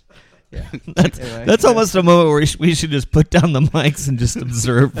 yeah. That's, Anyway. that's almost a moment where we should just put down the mics and just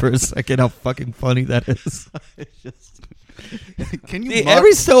observe for a second how fucking funny that is. It's just, can you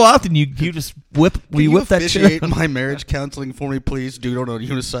Every so often you just whip that officiate shit. my marriage counseling for me, please, dude, on a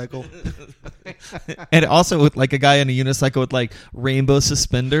unicycle? And also with like a guy on a unicycle with like rainbow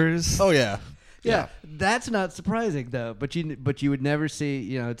suspenders. Oh yeah, yeah, that's not surprising though. But you would never see.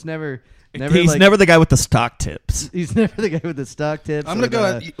 You know, it's never. He's like, never the guy with the stock tips. He's never the guy with the stock tips. I'm or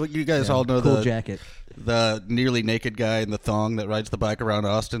gonna go. the, You guys all know cool the jacket. the nearly naked guy in the thong that rides the bike around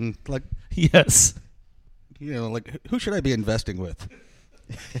Austin. Like, Yes. like who should I be investing with?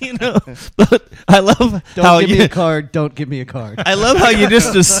 But I love Don't how give me you. a card. Don't give me a card. I love how you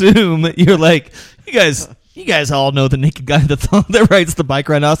just assume that you're like, you guys all know the naked guy that rides the bike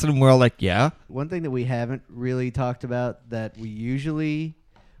around Austin, and we're all like, yeah. One thing that we haven't really talked about that we usually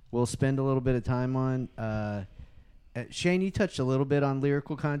will spend a little bit of time on. Shane, you touched a little bit on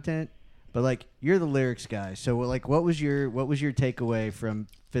lyrical content, but like you're the lyrics guy. So like, what was your takeaway from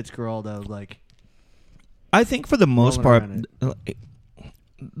Fitzcarraldo? Like, I think for the most Rolling part, around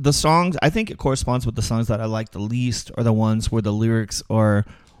the songs, I think it corresponds with the songs that I like the least are the ones where the lyrics are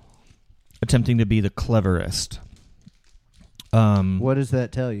attempting to be the cleverest. what does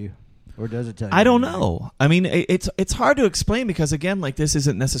that tell you, or does it tell you? I don't know. I mean, it's hard to explain because again, like this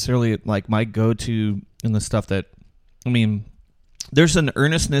isn't necessarily like my go-to in the stuff that. I mean, there's an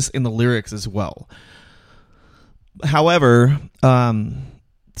earnestness in the lyrics as well. However,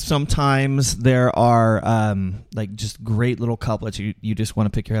 sometimes there are like just great little couplets you just want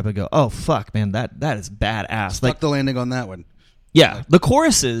to pick your head up and go, oh fuck, man, that is badass. Stuck Like the landing on that one. yeah, the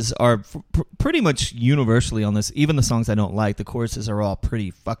choruses are pretty much universally on this. Even the songs I don't like, the choruses are all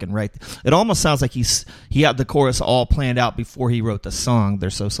pretty fucking right. It almost sounds like he had the chorus all planned out before he wrote the song. They're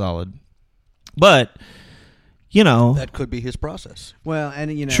so solid. But, you know, That could be his process. Well,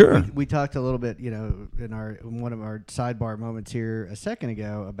 and you know, Sure. we talked a little bit, you know, in one of our sidebar moments here a second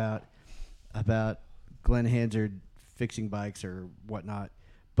ago about Glenn Hansard fixing bikes or whatnot.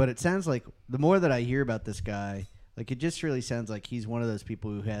 But it sounds like the more that I hear about this guy, like it just really sounds like he's one of those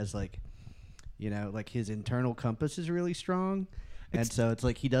people who has like, you know, like his internal compass is really strong, and so it's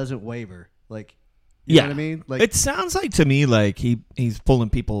like he doesn't waver. Like, you know what I mean? Like it sounds like to me like he's pulling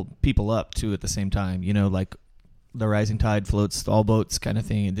people up too at the same time. You know, like the rising tide floats all boats kind of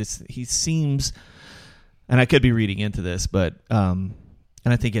thing. And he seems, and I could be reading into this, but and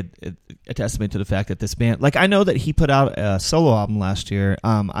I think it a testament to the fact that this band, like I know that he put out a solo album last year.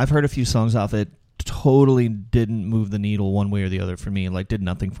 I've heard a few songs off it. Totally didn't move the needle one way or the other for me. Like did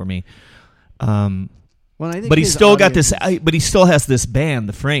nothing for me. well, I think But he's his still got this. audience- But he still has this band,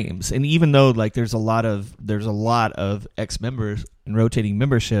 the Frames. And even though like there's a lot of ex members and rotating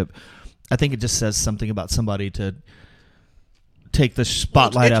membership, I think it just says something about somebody to take the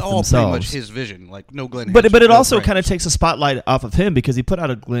spotlight it's off all themselves. pretty much his vision. Like no Glenn But Hansard, it no also Frames. kind of takes a spotlight off of him because he put out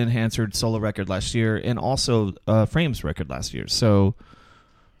a Glenn Hansard solo record last year and also a Frames record last year. So,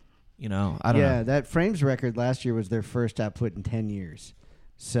 you know, I don't know. that Frames record last year was their first output in 10 years.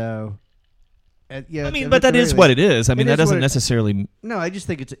 So, yeah. I mean, at but the that is very what least- it is. I mean, It that is what doesn't it- necessarily. No, I just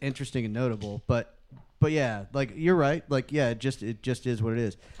think it's interesting and notable. But yeah, like you're right. Like yeah, it just is what it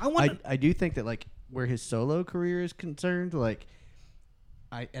is. I do think that like where his solo career is concerned, like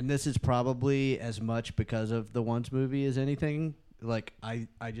and this is probably as much because of the Once movie as anything. Like I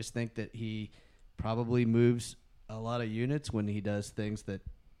just think that he probably moves a lot of units when he does things that,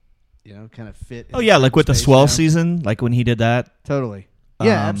 you know, kind of fit. Oh yeah, like with the Space Swell Jam. season, like when he did that. Totally.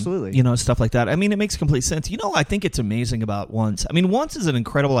 Yeah, Um, absolutely. You know, stuff like that. I mean, it makes complete sense. You know, I think it's amazing about Once. I mean, Once is an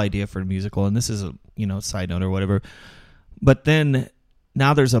incredible idea for a musical, and this is a, you know, side note or whatever. But then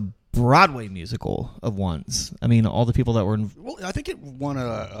now there's a Broadway musical of Once. I mean, all the people that were in. Well, I think it won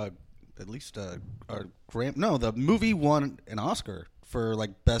at least a Gram. No, the movie won an Oscar for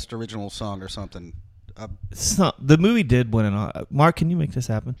like best original song or something. It's not, the movie did win an. Mark, can you make this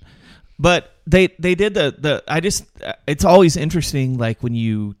happen? But they did the I just it's always interesting like when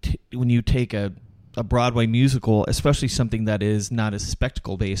you take a Broadway musical, especially something that is not as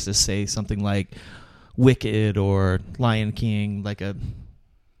spectacle based as say something like Wicked or Lion King, like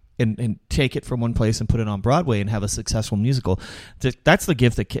and take it from one place and put it on Broadway and have a successful musical. That's the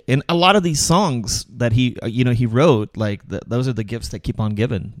gift that and a lot of these songs that he wrote, like those are the gifts that keep on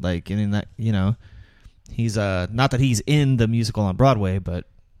giving. Like and in that, you know, he's not that he's in the musical on Broadway, but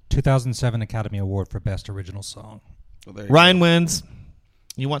 2007 Academy Award for Best Original Song. Well, there you Ryan go. wins.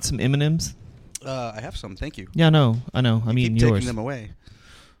 You want some M&Ms? I have some. Thank you. Yeah, no, I know. I'm Keep eating taking yours. them away.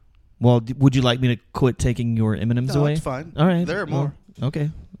 Well, would you like me to quit taking your M&Ms No, away? it's fine. All right. There are well, more. Okay.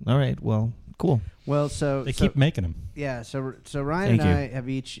 All right. Well, cool. Well, so They keep making them. Yeah, so Ryan Thank and you. I have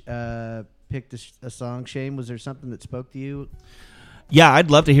each picked a song. Shane, was there something that spoke to you? Yeah, I'd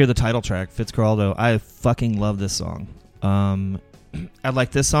love to hear the title track, Fitzcarraldo. I fucking love this song. I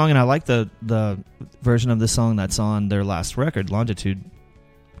like this song, and I like the version of this song that's on their last record, Longitude,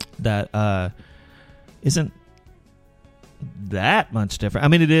 that isn't that much different. I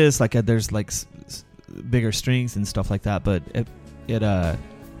mean, it is like there's like bigger strings and stuff like that, but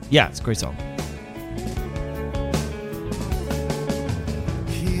yeah, it's a great song.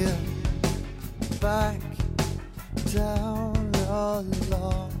 Here, back, down a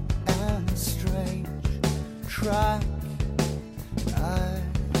long and strange track. I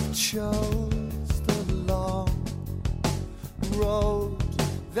chose the long road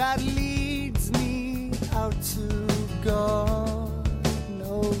that leads me out to God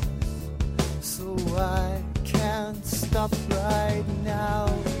knows, so I can't stop right now.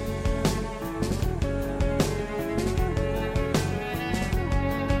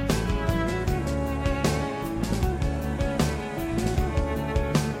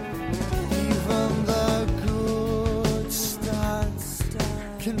 Even the good stars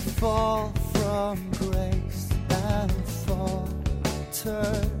can fall from grace and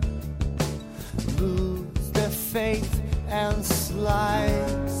falter, lose their faith and slide.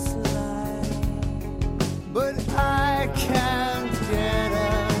 But I can't get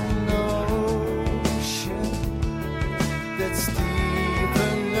a notion that's deep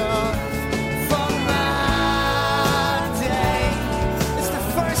enough for my day. It's the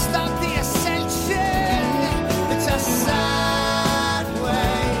first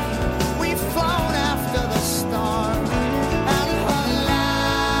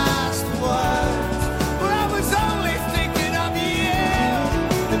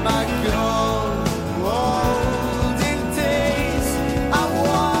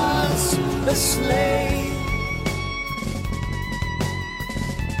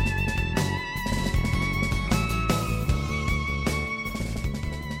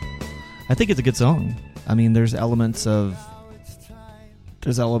I think it's a good song. I mean, there's elements of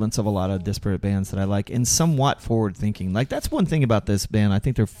a lot of disparate bands that I like, and somewhat forward thinking. Like, that's one thing about this band. I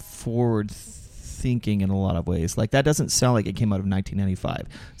think they're forward thinking in a lot of ways. Like, that doesn't sound like it came out of 1995.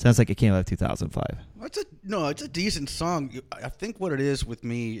 It sounds like it came out of 2005. It's a decent song. I think what it is with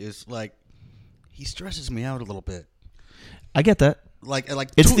me is like he stresses me out a little bit. I get that. Like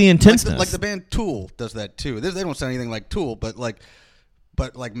it's Tool, the intenseness. Like the band Tool does that too. They don't sound anything like Tool, but like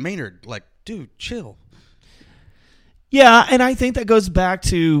Maynard, like, dude, chill. Yeah, and I think that goes back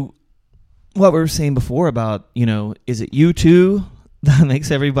to what we were saying before about, is it U2 that makes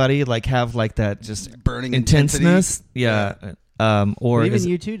everybody like have like that just burning intenseness? Yeah. Or even is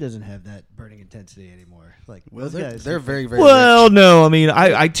U2 doesn't have that burning intensity anymore. Like, those guys, they're very, very well, rich. no, I mean,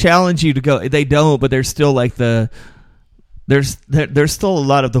 I challenge you to go. They don't, but there's still like there's still a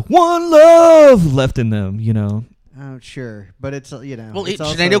lot of the one love left in them, Oh, sure, but it's Well, it's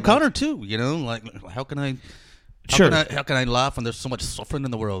also Sinead O'Connor too. Like, how can I? Sure. How can I laugh when there's so much suffering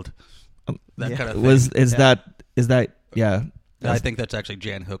in the world? That kind of thing. Is that yeah? I think that's actually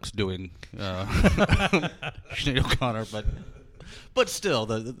Jan Hooks doing Sinead O'Connor, but still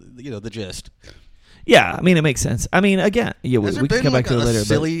the gist. Yeah, I mean, it makes sense. I mean, again, yeah, we can come back to it later.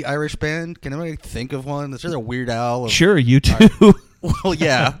 Silly Irish band? Can anybody think of one? Is there a Weird Al? Sure, you too. Well,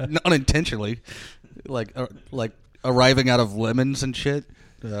 yeah, unintentionally, like arriving out of lemons and shit.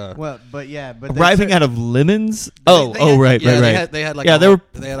 Arriving out of lemons. Right. They had like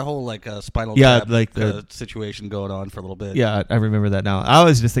they had a whole like Spinal Tap like the situation going on for a little bit. Yeah, I remember that now. I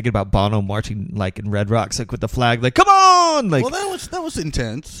was just thinking about Bono marching like in Red Rocks, like with the flag, like come on, like. Well, that was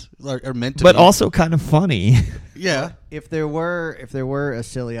intense, or meant to, but be. Also kind of funny. Yeah. If there were a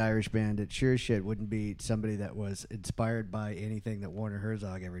silly Irish band, it sure as shit wouldn't be somebody that was inspired by anything that Werner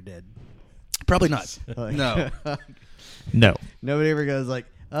Herzog ever did. Probably not. Like, No. No. Nobody ever goes like,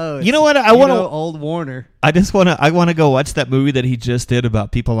 oh, you know what? I want to old Warner. I want to go watch that movie that he just did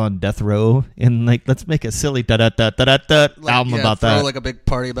about people on death row, and like let's make a silly album about that, like a big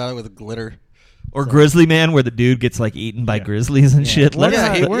party about it with glitter. Or Grizzly Man, where the dude gets like eaten by grizzlies and shit. He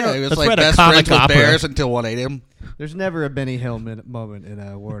was like best friends with bears until one ate him. There's never a Benny Hill moment in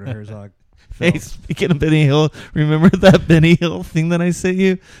a Werner Herzog film. Hey, speaking of Benny Hill, remember that Benny Hill thing that I sent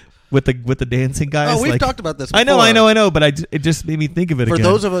you? With the dancing guys. Oh, we've talked about this before. I know, but it just made me think of it again.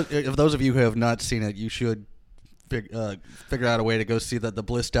 For those of you who have not seen it, you should figure out a way to go see the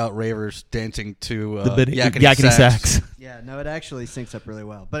blissed out ravers dancing to Yakety Sax. Yeah, no, it actually syncs up really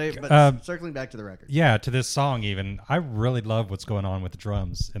well. But circling back to the record. Yeah, to this song even, I really love what's going on with the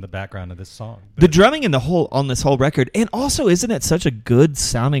drums in the background of this song. The drumming on this whole record, and also isn't it such a good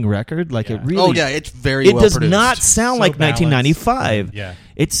sounding record? Like it really. Oh yeah, it's very. It well does produced. not sound So like balanced. 1995. Yeah.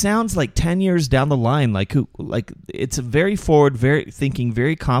 It sounds like 10 years down the line. Like it's a very forward, very thinking,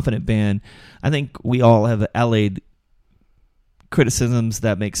 very confident band. I think we all have allayed criticisms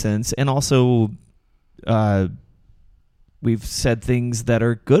that make sense, and also we've said things that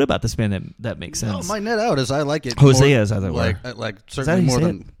are good about this band that make sense. No, my net out is I like it. Hosea's, as it were. Like certainly more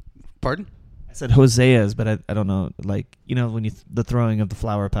than. Pardon? I said Hosea's, but I don't know. Like, when the throwing of the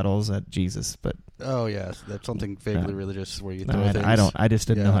flower petals at Jesus, but. Oh yes, that's something vaguely religious where you throw things. I just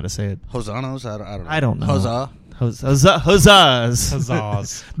didn't know how to say it. Hosannas? I don't know. I don't know. Huzzah.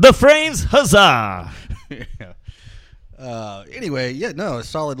 Huzzahs. The frames, huzzah. Yeah. Anyway, a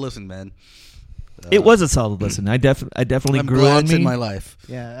solid listen, man. It was a solid listen. I definitely I'm grew glad on it's me. in my life.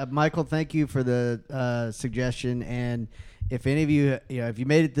 Yeah, Michael, thank you for the suggestion. And if any of you, if you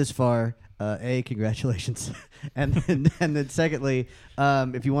made it this far, congratulations. and then secondly,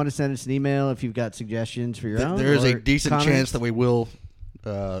 if you want to send us an email, if you've got suggestions for your own, there is a decent comments, chance that we will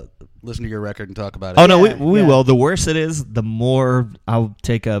listen to your record and talk about it. Oh no, we will. The worse it is, the more I'll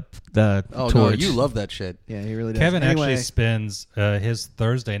take up the torch. No, you love that shit. Yeah, he really does. Kevin actually spends his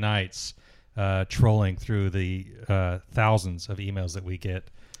Thursday nights trolling through the thousands of emails that we get.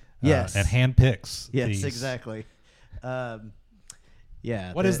 Yes, and handpicks. Yes, these. exactly.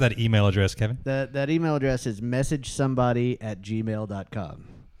 Yeah. What is that email address, Kevin? That email address is messagesomebody@gmail.com.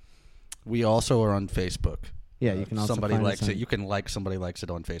 We also are on Facebook. Yeah, you can also somebody find likes us it. You can like somebody likes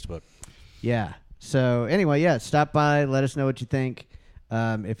it on Facebook. Yeah. So anyway, stop by. Let us know what you think.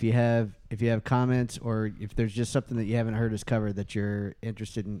 If you have comments, or if there's just something that you haven't heard us cover that you're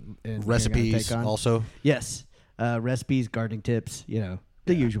interested in recipes take on. Also. Yes. Recipes, gardening tips. The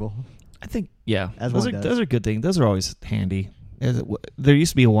usual. I think As those are good things. Those are always handy. There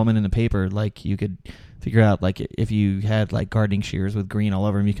used to be a woman in the paper, like you could figure out, like if you had like gardening shears with green all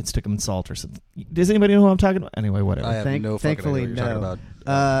over them, you could stick them in salt or something. Does anybody know who I'm talking about? Anyway, whatever. I have no fucking idea what you're talking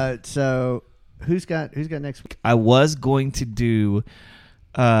about. So who's got next week? I was going to do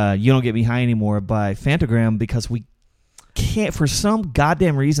You Don't Get Me High Anymore by Fantagram because we can't, for some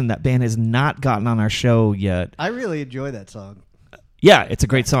goddamn reason, that band has not gotten on our show yet. I really enjoy that song. Yeah, it's a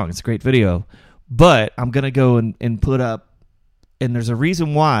great song. It's a great video. But I'm going to go and put up, and there's a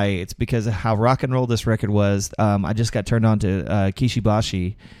reason why. It's because of how rock and roll this record was. I just got turned on to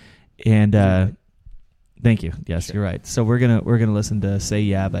Kishibashi, and thank you. Yes, you're right. So we're gonna listen to Say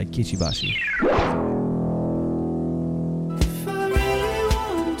Yeah by Kishibashi. If I really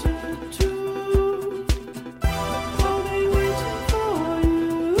wanted to, I'll be waiting for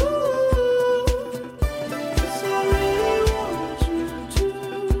you. 'Cause I really want you to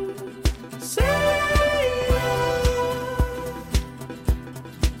say yeah.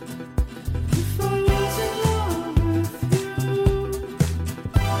 If I was in love with you,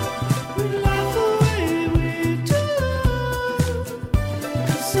 we'd laugh the way we do.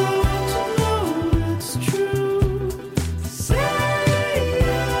 'Cause I want to know it's true. Say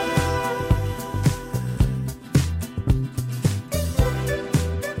yeah.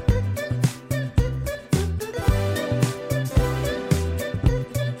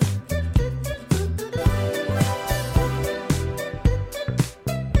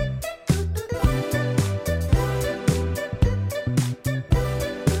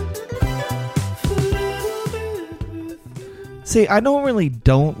 See, I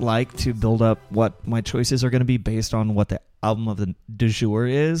don't like to build up what my choices are going to be based on what the album of the du jour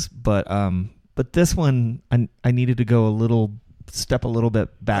is, but this one I needed to go a little bit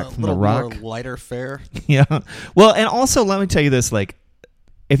back from the little rock. more lighter fare. Yeah. Well, and also let me tell you this, like,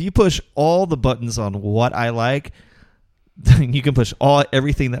 if you push all the buttons on what I like, then you can push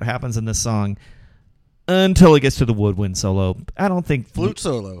everything that happens in this song until it gets to the woodwind solo. I don't think Flute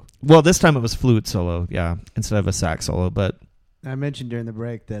solo. Well, this time it was flute solo, yeah, instead of a sax solo, but I mentioned during the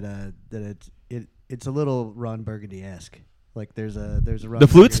break that it's a little Ron Burgundy-esque. Like there's a Ron the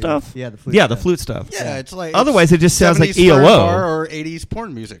flute Burgundy- stuff? Yeah, the flute. Yeah, stuff. the flute stuff. Yeah, it's like Otherwise, it just sounds like 70s ELO. bar or 80s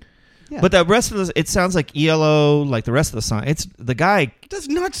porn music. Yeah. But the rest of this, it sounds like ELO, like the rest of the song. It's the guy. It does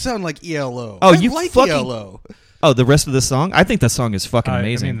not sound like ELO. Oh, I you like fucking- ELO. Oh, the rest of the song. I think the song is fucking I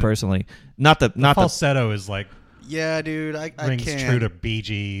amazing. mean, Personally, not the falsetto is like Yeah, dude, I rings can't. true to Bee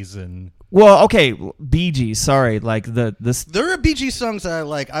Gees and Well, okay, Bee Gees. Sorry, like this. There are Bee Gees songs that I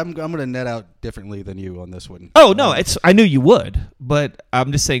like. I'm gonna net out differently than you on this one. Oh no, it's. I knew you would, but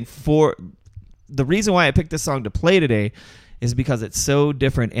I'm just saying. For the reason why I picked this song to play today is because it's so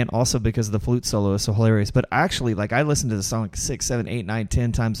different, and also because the flute solo is so hilarious. But actually, like I listened to the song like 6, 7, 8, 9,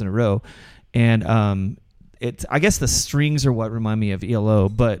 10 times in a row, and it's. I guess the strings are what remind me of ELO,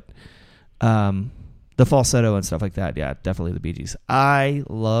 but the falsetto and stuff like that, yeah, definitely the Bee Gees. I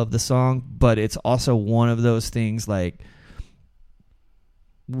love the song, but it's also one of those things like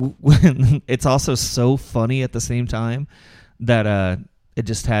when it's also so funny at the same time that it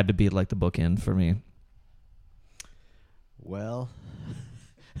just had to be like the bookend for me. Well,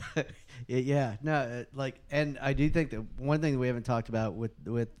 yeah, no, like, and I do think that one thing that we haven't talked about with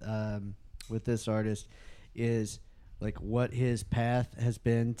this artist is like what his path has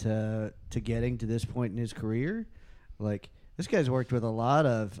been to getting to this point in his career. Like this guy's worked with a lot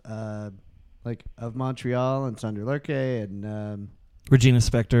of of Montreal and Sander Lerche and Regina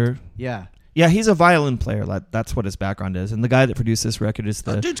Spektor. yeah. Yeah, he's a violin player. That's what his background is. And the guy that produced this record is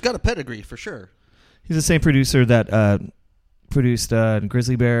Dude's got a pedigree for sure. he's the same producer that produced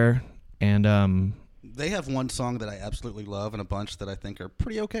Grizzly Bear and They have one song that I absolutely love and a bunch that I think are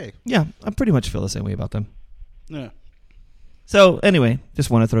pretty okay. yeah, I pretty much feel the same way about them. Yeah. So anyway, just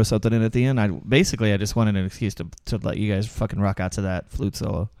want to throw something in at the end. I just wanted an excuse to let you guys fucking rock out to that flute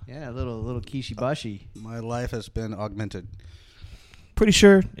solo. Yeah, a little Kishibashi. My life has been augmented. Pretty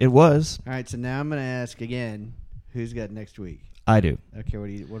sure it was. All right, so now I'm going to ask again, who's got next week? I do. Okay,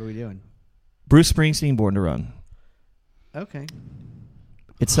 what are we doing? Bruce Springsteen, Born to Run. Okay.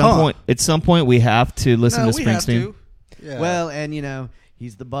 At some point, we have to listen No, to we have Springsteen. to. Yeah. Well, and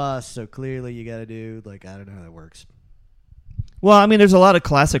he's the boss, so clearly you got to do I don't know how that works. Well, I mean, there's a lot of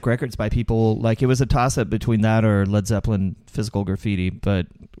classic records by people. Like it was a toss-up between that or Led Zeppelin, Physical Graffiti, but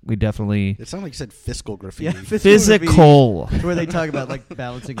we definitely it sounded like you said fiscal graffiti. Yeah, physical. It's where they talk about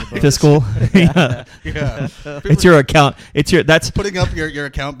balancing the books. Fiscal. Yeah. Yeah. It's your account. That's Putting up your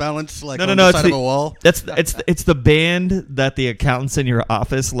account balance like No, on no, the it's side the- of a wall. it's the band that the accountants in your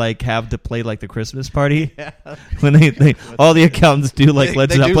office like have to play like the Christmas party when they all the accountants do like Led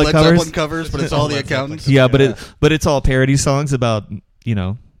they do Zeppelin Led covers. Zeppelin covers, but it's all the accountants. Yeah, but it's all parody songs about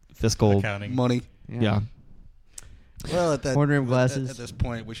fiscal. accounting. Money. Yeah. Well, at that Horn rim glasses. At this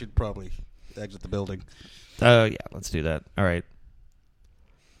point, we should probably exit the building. Yeah, let's do that. All right.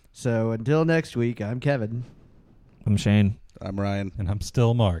 So until next week, I'm Kevin. I'm Shane. I'm Ryan. And I'm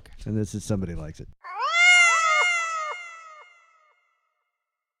still Mark. And this is Somebody Likes It.